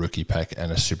 1 rookie pick in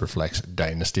a Superflex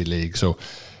Dynasty League. So,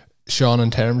 Sean,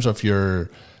 in terms of your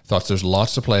thoughts, there's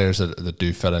lots of players that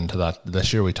do fit into that.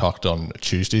 This year we talked on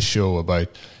Tuesday's show about,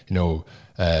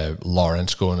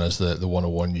 Lawrence going as the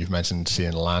 101. You've mentioned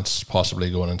seeing Lance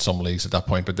possibly going in some leagues at that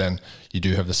point, but then you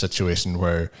do have the situation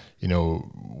where,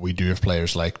 we do have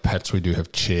players like Pitts, we do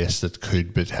have Chase that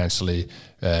could potentially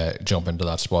jump into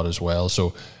that spot as well.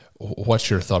 So what's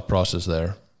your thought process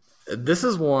there? This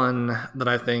is one that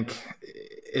I think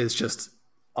is just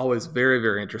always very,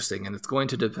 very interesting, and it's going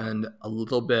to depend a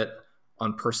little bit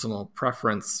on personal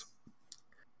preference.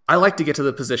 I like to get to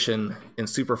the position in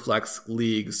Superflex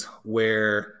leagues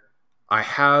where I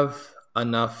have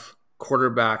enough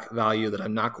quarterback value that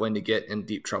I'm not going to get in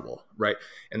deep trouble, right?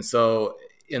 And so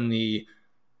in the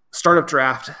startup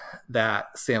draft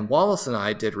that Sam Wallace and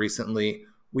I did recently,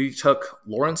 we took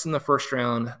Lawrence in the first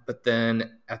round, but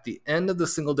then at the end of the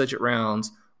single-digit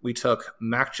rounds, we took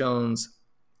Mac Jones,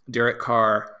 Derek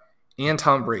Carr, and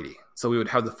Tom Brady. So we would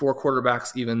have the 4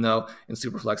 quarterbacks, even though in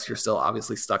Superflex you're still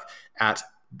obviously stuck at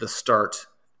the start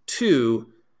 2.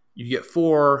 You get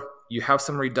 4, you have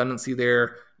some redundancy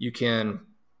there. You can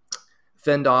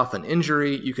fend off an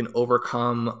injury. You can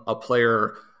overcome a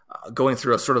player going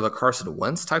through a sort of a Carson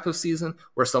Wentz type of season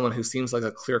where someone who seems like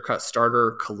a clear-cut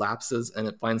starter collapses and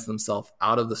it finds themselves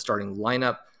out of the starting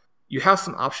lineup. You have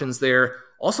some options there.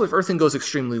 Also, if everything goes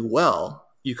extremely well,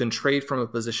 you can trade from a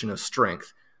position of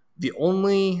strength. The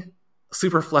only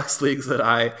Superflex leagues that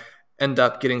I end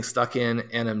up getting stuck in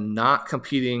and am not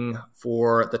competing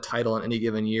for the title in any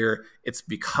given year, it's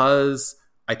because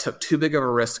I took too big of a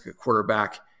risk at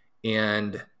quarterback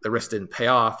and the risk didn't pay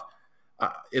off.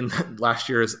 In last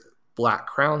year's Black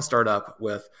Crown startup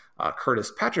with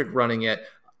Curtis Patrick running it,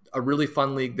 a really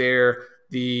fun league there.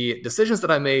 The decisions that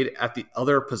I made at the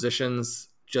other positions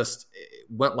just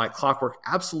went like clockwork,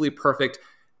 absolutely perfect.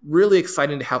 Really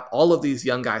exciting to have all of these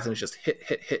young guys and it's just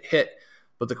hit.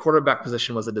 But the quarterback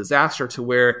position was a disaster to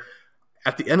where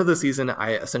at the end of the season,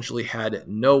 I essentially had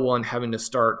no one having to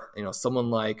start, someone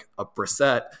like a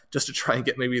Brissett just to try and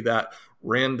get maybe that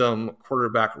random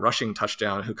quarterback rushing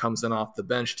touchdown who comes in off the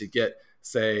bench to get,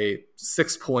 say,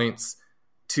 6 points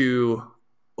to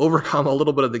overcome a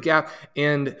little bit of the gap.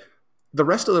 And the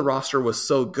rest of the roster was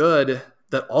so good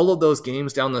that all of those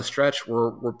games down the stretch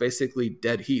were basically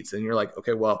dead heats. And you're like,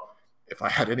 okay, well, if I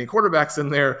had any quarterbacks in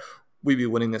there, we'd be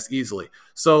winning this easily.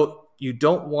 So you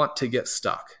don't want to get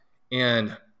stuck.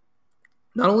 And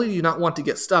not only do you not want to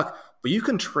get stuck, but you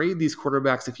can trade these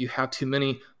quarterbacks if you have too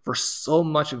many for so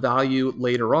much value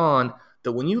later on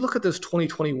that when you look at this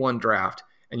 2021 draft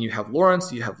and you have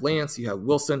Lawrence, you have Lance, you have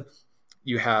Wilson,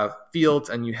 you have Fields,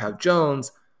 and you have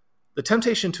Jones, the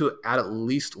temptation to add at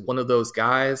least one of those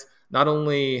guys, not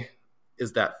only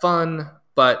is that fun,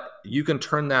 but you can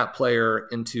turn that player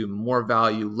into more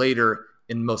value later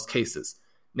in most cases.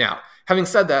 Now, having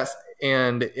said that,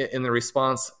 and in the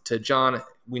response to John,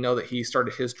 we know that he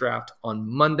started his draft on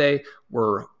Monday.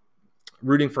 We're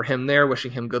rooting for him there,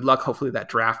 wishing him good luck. Hopefully that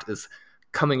draft is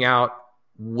coming out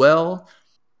well.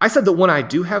 I said that when I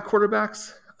do have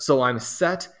quarterbacks, so I'm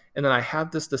set, and then I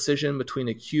have this decision between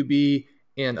a QB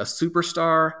and a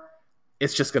superstar,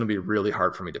 it's just going to be really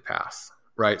hard for me to pass,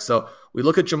 right? So we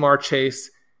look at Jamar Chase.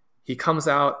 He comes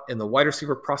out in the wide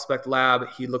receiver prospect lab.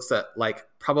 He looks at like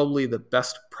probably the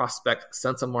best prospect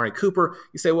since Amari Cooper.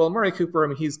 You say, well, Amari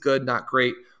Cooper, he's good, not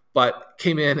great, but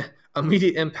came in,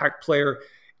 immediate impact player.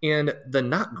 And the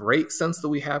not great sense that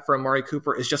we have for Amari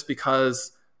Cooper is just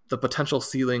because the potential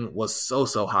ceiling was so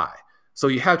high. So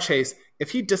you have Chase.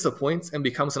 If he disappoints and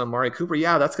becomes an Amari Cooper,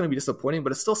 yeah, that's going to be disappointing,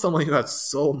 but it's still someone who has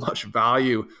so much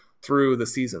value through the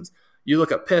seasons. You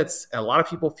look at Pitts, and a lot of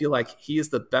people feel like he is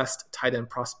the best tight end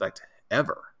prospect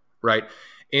ever, right?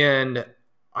 And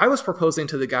I was proposing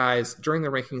to the guys during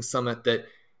the ranking summit that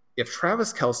if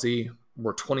Travis Kelce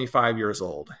were 25 years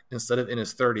old instead of in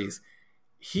his 30s,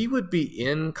 he would be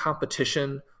in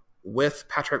competition with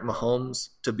Patrick Mahomes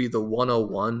to be the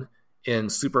 101 in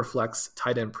Superflex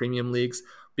tight end premium leagues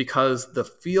because the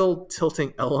field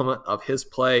tilting element of his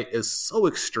play is so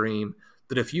extreme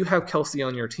that if you have Kelce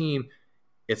on your team,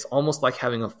 it's almost like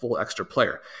having a full extra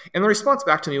player. And the response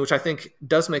back to me, which I think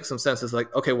does make some sense, is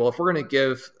like, okay, well, if we're going to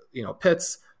give,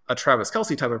 Pitts a Travis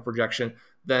Kelce type of projection,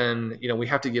 then, we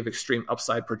have to give extreme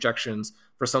upside projections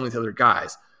for some of the other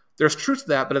guys. There's truth to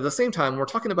that, but at the same time, we're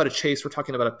talking about a Chase, we're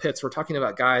talking about a Pitts, we're talking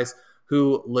about guys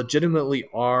who legitimately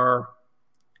are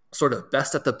sort of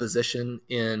best at the position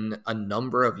in a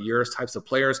number of years types of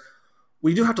players.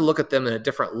 we do have to look at them in a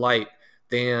different light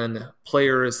than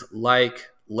players like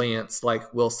Lance,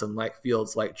 like Wilson, like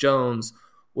Fields, like Jones,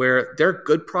 where they're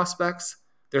good prospects.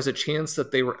 There's a chance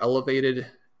that they were elevated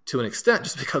to an extent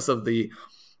just because of the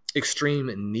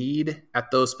extreme need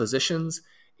at those positions.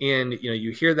 And,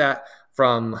 you hear that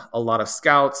from a lot of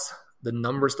scouts. The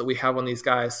numbers that we have on these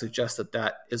guys suggest that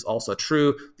that is also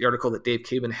true. The article that Dave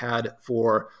Caban had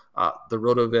for the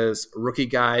RotoViz rookie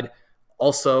guide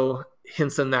also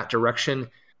hints in that direction.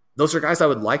 Those are guys I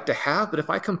would like to have, but if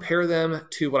I compare them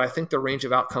to what I think the range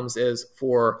of outcomes is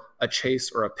for a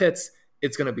Chase or a Pitts,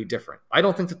 it's going to be different. I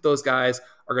don't think that those guys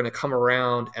are going to come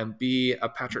around and be a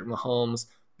Patrick Mahomes,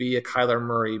 be a Kyler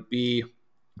Murray, be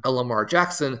a Lamar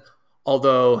Jackson,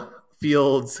 although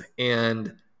Fields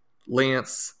and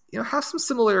Lance, have some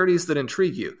similarities that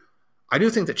intrigue you. I do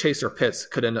think that Chase or Pitts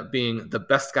could end up being the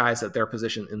best guys at their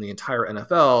position in the entire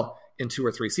NFL in 2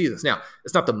 or 3 seasons. Now,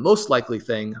 it's not the most likely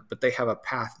thing, but they have a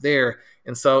path there.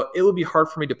 And so it would be hard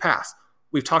for me to pass.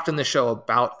 We've talked in this show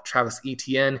about Travis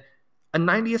Etienne, a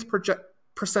 90th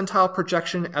percentile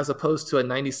projection as opposed to a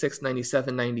 96,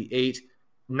 97, 98.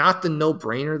 Not the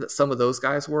no-brainer that some of those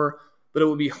guys were, but it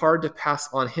would be hard to pass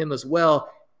on him as well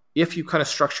if you kind of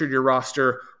structured your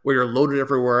roster where you're loaded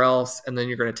everywhere else, and then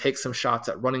you're going to take some shots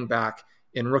at running back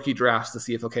in rookie drafts to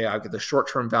see if, okay, I get the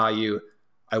short-term value,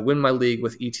 I win my league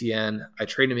with ETN, I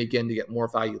trade him again to get more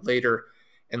value later.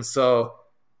 And so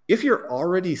if you're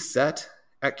already set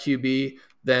at QB,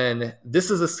 then this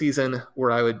is a season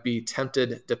where I would be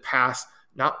tempted to pass,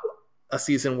 not a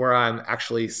season where I'm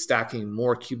actually stacking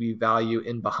more QB value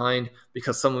in behind,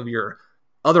 because some of your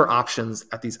other options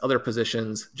at these other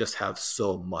positions just have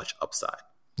so much upside.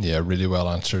 Yeah, really well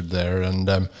answered there.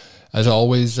 And as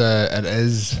always, it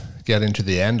is getting to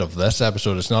the end of this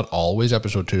episode. It's not always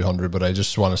episode 200, but I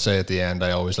just want to say at the end,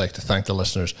 I always like to thank the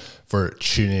listeners for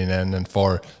tuning in and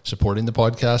for supporting the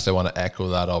podcast. I want to echo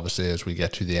that, obviously, as we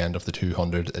get to the end of the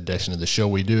 200 edition of the show.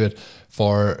 We do it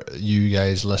for you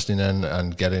guys listening in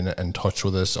and getting in touch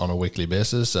with us on a weekly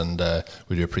basis. And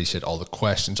we do appreciate all the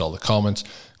questions, all the comments.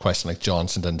 Question like John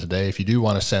sent in today. If you do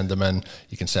want to send them in,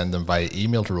 you can send them via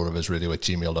email to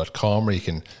rotovizradio@gmail.com, or you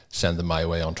can send them my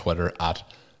way on Twitter at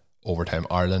Overtime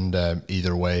Ireland.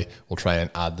 Either way, we'll try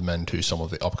and add them into some of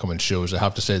the upcoming shows. I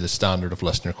have to say the standard of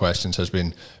listener questions has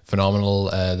been phenomenal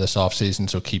this off season,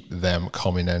 so keep them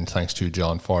coming in. Thanks to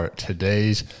John for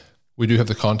today's. We do have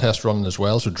the contest running as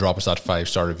well, so drop us that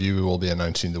 5-star review. We will be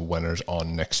announcing the winners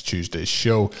on next Tuesday's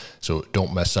show, so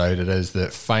don't miss out. It is the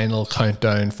final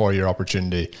countdown for your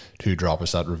opportunity to drop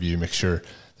us that review. Make sure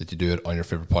that you do it on your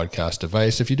favorite podcast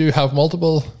device. If you do have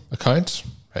multiple accounts,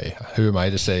 hey, who am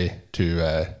I to say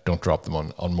to don't drop them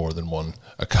on more than one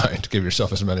account? Give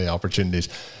yourself as many opportunities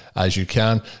as you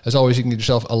can. As always, you can get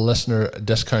yourself a listener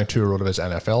discount to a RotoViz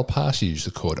NFL Pass. You use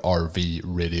the code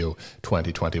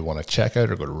RVRadio2021 at checkout,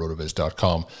 or go to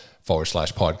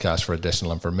rotovizz.com/podcast for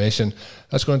additional information.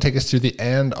 That's going to take us to the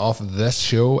end of this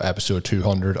show, episode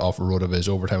 200 of RotoViz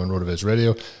Overtime on RotoViz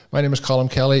Radio. My name is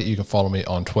Colm Kelly. You can follow me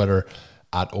on Twitter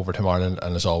at Overtime Ireland,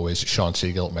 and as always, Sean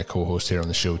Siegel, my co-host here on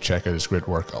the show. Check out his great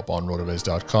work up on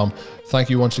rotovizz.com. Thank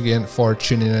you once again for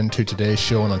tuning in to today's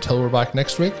show, and until we're back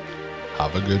next week,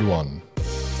 have a good one.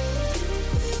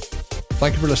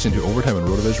 Thank you for listening to Overtime on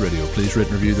RotoViz Radio. Please rate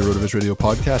and review the RotoViz Radio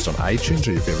podcast on iTunes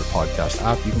or your favorite podcast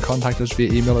app. You can contact us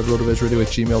via email at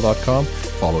rotovizradio@gmail.com.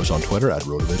 Follow us on Twitter at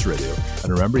RotoViz Radio.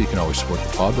 And remember, you can always support the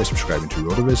pod by subscribing to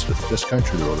RotoViz with a discount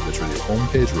through the RotoViz Radio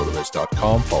homepage,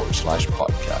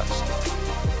 rotovizz.com/podcast.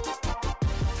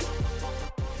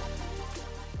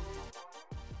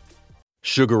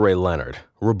 Sugar Ray Leonard,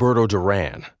 Roberto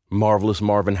Duran, Marvelous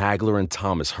Marvin Hagler, and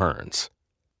Thomas Hearns.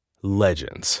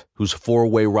 Legends, whose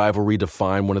four-way rivalry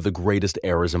defined one of the greatest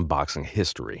eras in boxing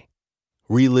history.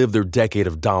 Relive their decade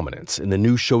of dominance in the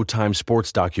new Showtime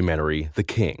sports documentary, The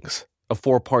Kings, a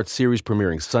 4-part series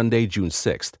premiering Sunday, June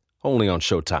 6th, only on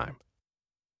Showtime.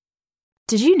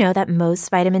 Did you know that most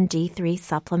vitamin D3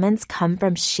 supplements come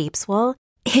from sheep's wool?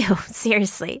 Ew,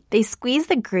 seriously. They squeeze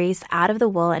the grease out of the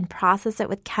wool and process it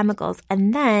with chemicals,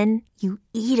 and then you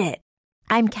eat it.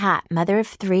 I'm Kat, mother of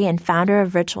 3 and founder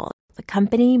of Ritual, the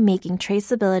company making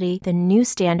traceability the new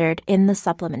standard in the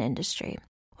supplement industry.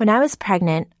 When I was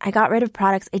pregnant, I got rid of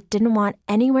products I didn't want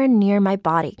anywhere near my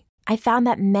body. I found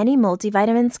that many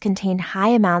multivitamins contained high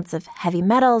amounts of heavy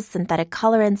metals, synthetic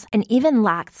colorants, and even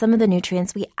lacked some of the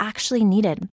nutrients we actually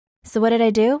needed. So what did I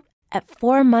do? At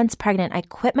 4 months pregnant, I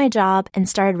quit my job and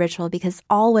started Ritual because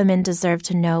all women deserve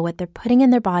to know what they're putting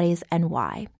in their bodies and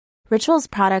why. Ritual's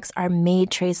products are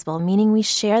made traceable, meaning we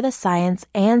share the science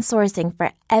and sourcing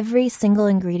for every single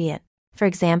ingredient. For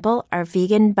example, our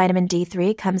vegan vitamin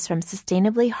D3 comes from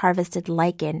sustainably harvested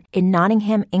lichen in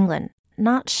Nottingham, England,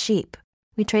 not sheep.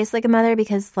 We trace like a mother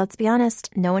because, let's be honest,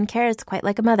 no one cares quite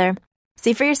like a mother.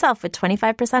 See for yourself with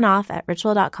 25% off at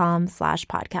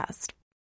ritual.com/podcast.